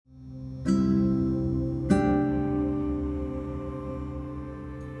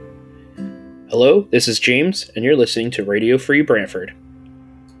Hello, this is James, and you're listening to Radio Free Brantford.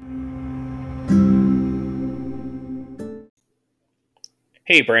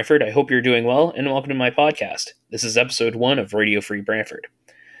 Hey Brantford, I hope you're doing well, and welcome to my podcast. This is episode 1 of Radio Free Brantford.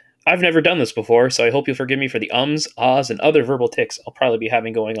 I've never done this before, so I hope you'll forgive me for the ums, ahs, and other verbal tics I'll probably be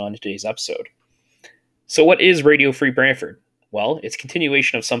having going on in today's episode. So what is Radio Free Brantford? Well, it's a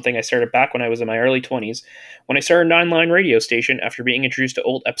continuation of something I started back when I was in my early 20s, when I started an online radio station after being introduced to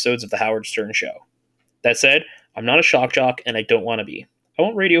old episodes of The Howard Stern Show. That said, I'm not a shock jock, and I don't want to be. I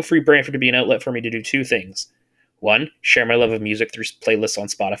want Radio Free Brantford to be an outlet for me to do two things. 1. Share my love of music through playlists on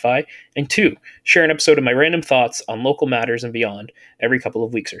Spotify, and 2. Share an episode of my random thoughts on local matters and beyond every couple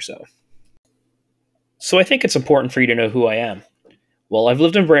of weeks or so. So I think it's important for you to know who I am. Well, I've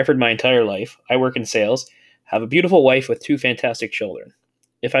lived in Brantford my entire life. I work in sales, have a beautiful wife with 2 fantastic children.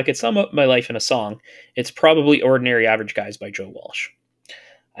 If I could sum up my life in a song, it's probably Ordinary Average Guys by Joe Walsh.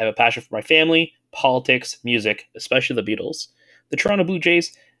 I have a passion for my family, politics, music, especially the Beatles, the Toronto Blue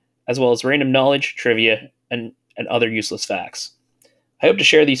Jays, as well as random knowledge, trivia, and other useless facts. I hope to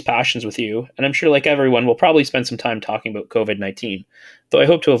share these passions with you, and I'm sure like everyone, we'll probably spend some time talking about COVID-19, though I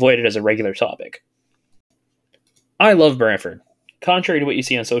hope to avoid it as a regular topic. I love Brantford. Contrary to what you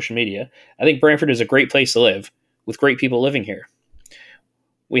see on social media, I think Brantford is a great place to live, with great people living here.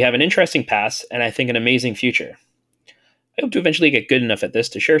 We have an interesting past, and I think an amazing future. I hope to eventually get good enough at this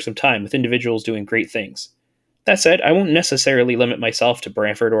to share some time with individuals doing great things. That said, I won't necessarily limit myself to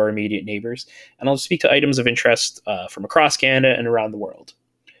Brantford or immediate neighbors, and I'll speak to items of interest from across Canada and around the world.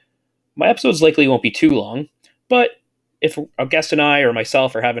 My episodes likely won't be too long, but if a guest and I or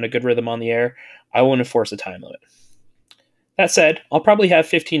myself are having a good rhythm on the air, I won't enforce a time limit. That said, I'll probably have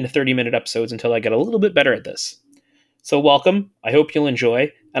 15 to 30 minute episodes until I get a little bit better at this. So welcome, I hope you'll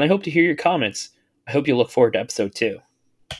enjoy, and I hope to hear your comments. I hope you look forward to episode 2.